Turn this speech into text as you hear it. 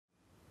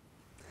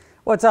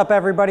What's up,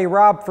 everybody?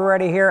 Rob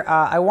Ferretti here.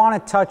 I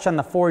want to touch on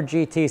the Ford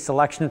GT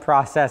selection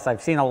process. I've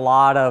seen a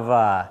lot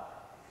of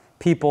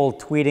people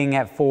tweeting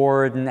at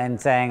Ford and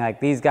saying,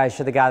 like, these guys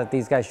should have got it,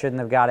 these guys shouldn't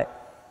have got it.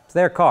 It's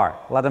their car.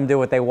 Let them do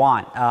what they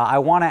want. I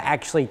want to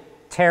actually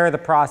tear the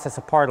process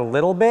apart a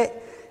little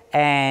bit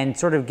and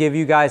sort of give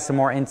you guys some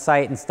more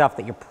insight and stuff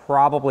that you're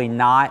probably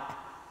not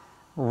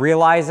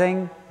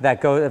realizing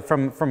that go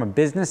from a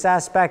business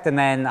aspect, and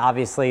then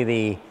obviously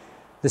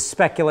the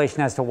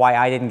speculation as to why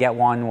I didn't get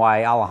one,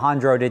 why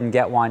Alejandro didn't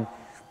get one.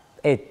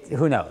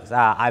 Who knows?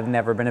 I've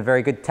never been a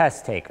very good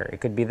test taker. It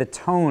could be the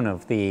tone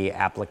of the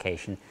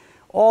application.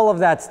 All of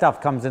that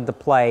stuff comes into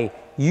play.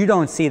 You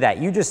don't see that.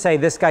 You just say,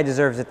 this guy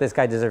deserves it, this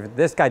guy deserves it,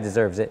 this guy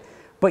deserves it.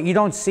 But you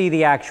don't see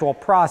the actual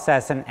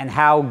process and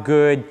how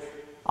good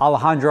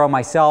Alejandro,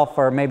 myself,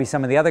 or maybe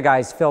some of the other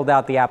guys filled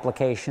out the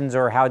applications,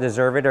 or how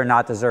deserved or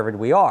not deserved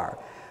we are.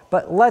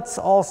 But let's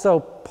also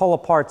pull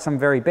apart some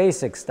very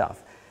basic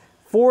stuff.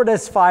 Ford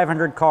has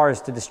 500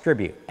 cars to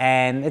distribute,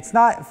 and it's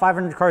not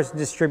 500 cars to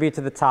distribute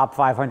to the top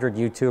 500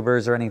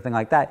 YouTubers or anything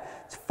like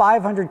that. It's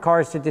 500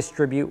 cars to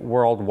distribute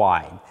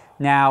worldwide.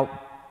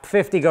 Now,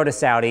 50 go to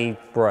Saudi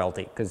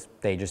royalty because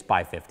they just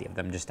buy 50 of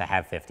them just to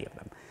have 50 of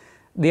them.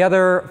 The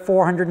other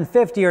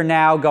 450 are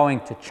now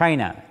going to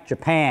China,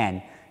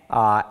 Japan,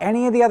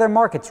 any of the other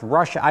markets,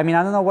 Russia. I mean,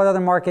 I don't know what other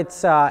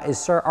markets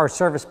are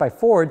serviced by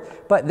Ford,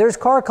 but there's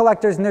car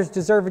collectors and there's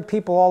deserved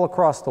people all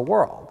across the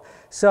world.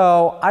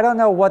 So I don't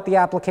know what the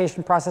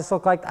application process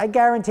looked like. I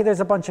guarantee there's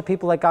a bunch of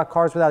people that got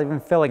cars without even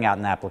filling out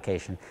an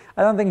application.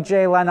 I don't think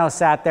Jay Leno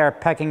sat there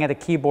pecking at a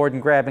keyboard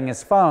and grabbing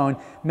his phone,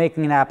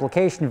 making an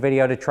application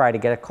video to try to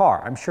get a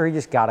car. I'm sure he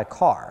just got a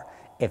car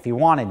if he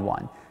wanted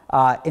one.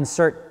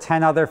 Insert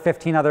 10 other,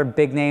 15 other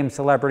big name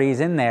celebrities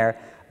in there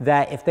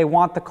that if they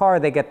want the car,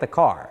 they get the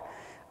car.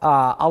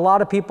 A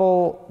lot of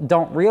people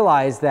don't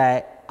realize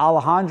that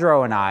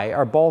Alejandro and I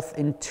are both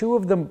in two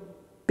of the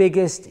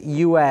biggest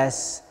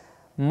US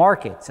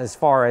markets as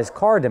far as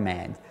car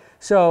demand.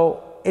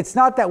 So it's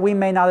not that we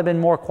may not have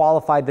been more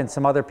qualified than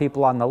some other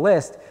people on the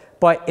list,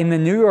 but in the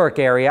New York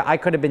area, I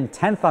could have been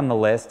 10th on the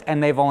list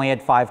and they've only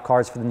had 5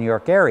 cars for the New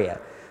York area.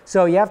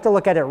 So you have to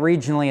look at it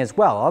regionally as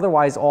well.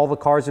 Otherwise, all the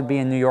cars would be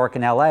in New York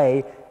and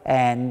LA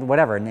and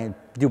whatever, and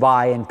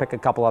Dubai, and pick a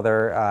couple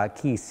other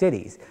key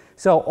cities.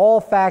 So all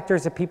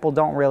factors that people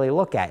don't really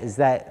look at is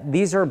that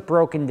these are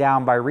broken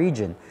down by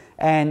region.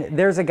 And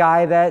there's a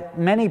guy that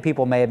many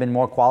people may have been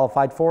more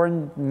qualified for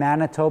in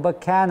Manitoba,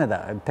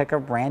 Canada, and pick a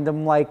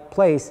random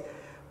place,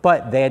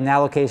 but they had an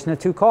allocation of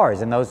 2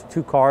 cars, and those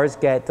 2 cars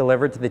get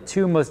delivered to the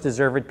 2 most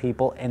deserved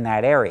people in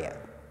that area.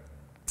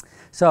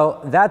 So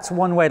that's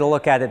one way to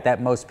look at it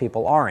that most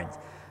people aren't.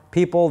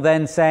 People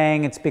then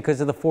saying it's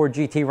because of the Ford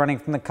GT running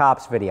from the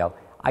cops video.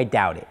 I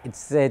doubt it.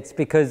 It's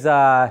because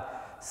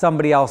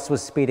somebody else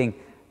was speeding.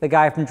 The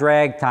guy from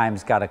Drag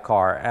Times got a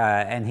car,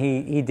 and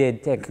he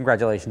did,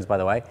 congratulations by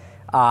the way.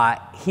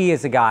 He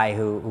is a guy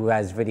who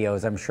has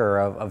videos, I'm sure,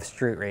 of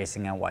street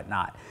racing and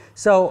whatnot.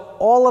 So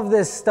all of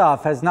this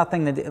stuff has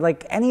nothing to do,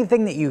 like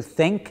anything that you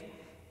think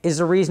is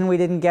the reason we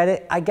didn't get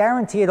it, I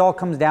guarantee it all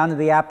comes down to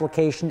the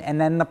application and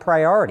then the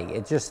priority.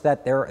 It's just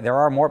that there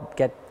are more,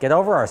 get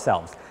over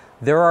ourselves.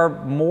 There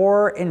are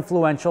more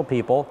influential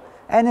people,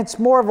 and it's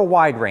more of a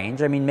wide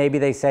range. I mean, maybe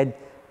they said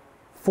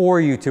 4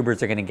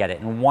 YouTubers are going to get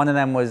it, and one of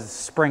them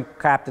was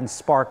Captain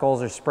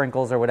Sparkles or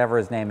Sprinkles or whatever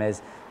his name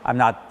is. I'm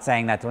not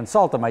saying that to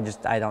insult him. I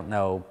don't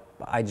know.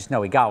 I just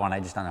know he got one. I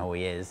just don't know who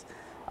he is.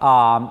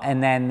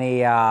 And then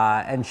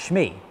and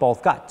Shmi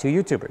both got 2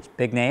 YouTubers,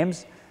 big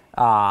names.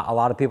 A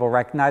lot of people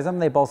recognize them.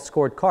 They both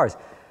scored cars.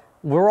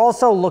 We're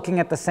also looking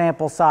at the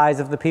sample size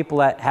of the people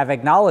that have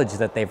acknowledged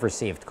that they've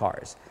received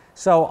cars.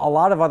 So a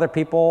lot of other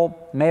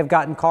people may have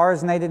gotten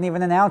cars and they didn't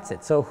even announce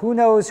it. So who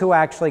knows who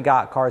actually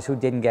got cars, who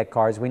didn't get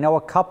cars. We know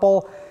a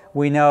couple.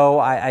 We know,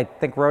 I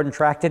think Road and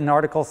Track did an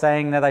article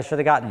saying that I should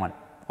have gotten one.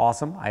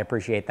 Awesome, I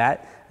appreciate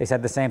that. They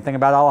said the same thing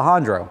about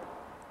Alejandro.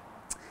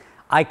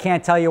 I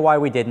can't tell you why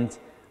we didn't.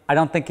 I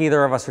don't think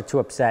either of us are too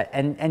upset.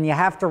 And you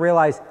have to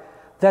realize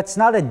that's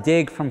not a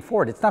dig from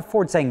Ford. It's not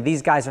Ford saying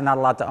these guys are not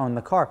allowed to own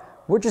the car.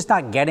 We're just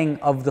not getting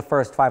of the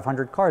first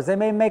 500 cars. They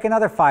may make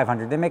another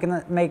 500. They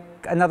make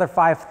another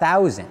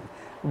 5,000,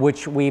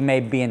 which we may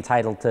be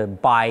entitled to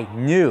buy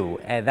new.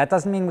 And that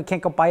doesn't mean we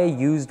can't go buy a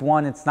used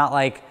one. It's not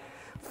like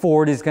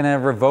Ford is going to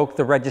revoke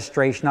the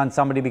registration on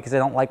somebody because they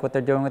don't like what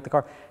they're doing with the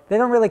car. They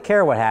don't really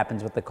care what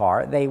happens with the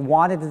car. They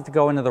wanted it to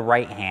go into the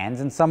right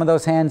hands, and some of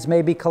those hands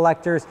may be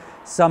collectors.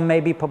 Some may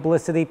be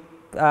publicity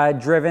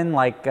driven,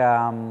 like,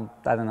 I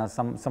don't know,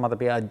 some other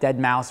people, Dead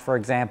Mouse, for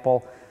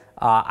example.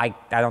 I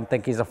don't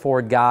think he's a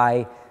Ford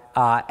guy.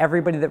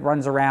 Everybody that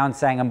runs around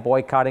saying I'm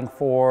boycotting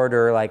Ford,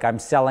 or like I'm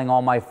selling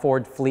all my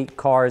Ford fleet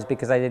cars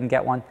because I didn't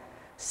get one,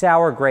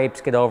 sour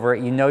grapes, get over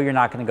it. You know you're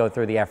not going to go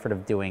through the effort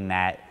of doing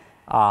that.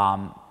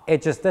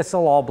 This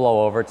will all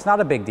blow over. It's not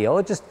a big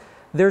deal.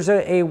 There's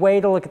a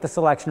way to look at the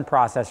selection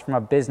process from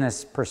a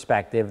business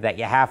perspective that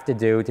you have to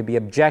do to be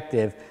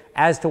objective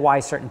as to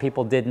why certain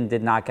people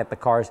did not get the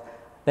cars.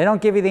 They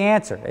don't give you the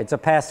answer. It's a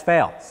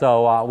pass-fail.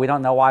 So we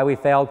don't know why we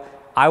failed.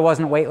 I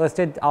wasn't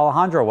waitlisted,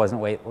 Alejandro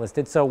wasn't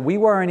waitlisted, so we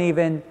weren't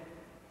even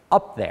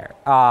up there.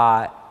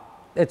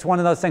 It's one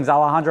of those things.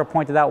 Alejandro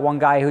pointed out one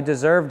guy who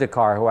deserved a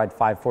car who had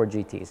 5 Ford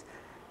GTs.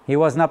 He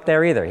wasn't up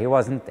there either. He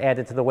wasn't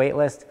added to the wait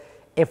list.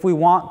 If we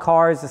want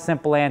cars, the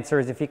simple answer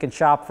is if you can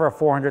shop for a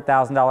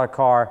 $400,000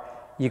 car,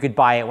 you could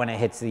buy it when it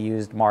hits the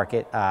used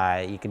market.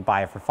 You can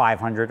buy it for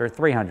 $500 or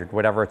 $300,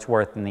 whatever it's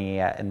worth in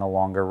the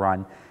longer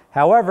run.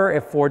 However,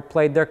 if Ford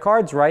played their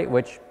cards right,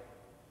 which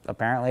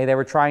apparently they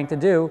were trying to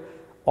do,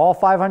 all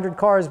 500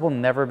 cars will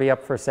never be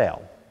up for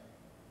sale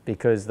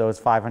because those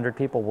 500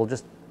 people will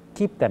just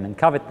keep them and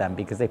covet them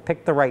because they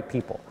picked the right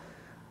people.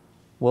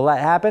 Will that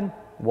happen?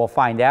 We'll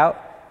find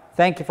out.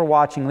 Thank you for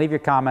watching. Leave your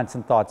comments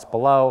and thoughts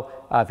below.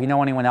 If you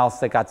know anyone else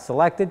that got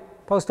selected,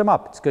 post them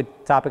up. It's a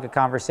good topic of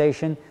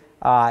conversation.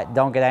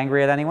 Don't get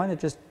angry at anyone.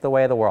 It's just the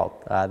way of the world.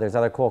 There's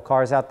other cool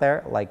cars out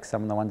there, like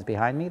some of the ones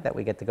behind me, that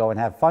we get to go and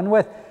have fun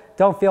with.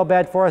 Don't feel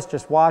bad for us.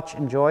 Just watch,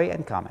 enjoy,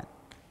 and comment.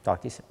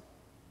 Talk to you soon.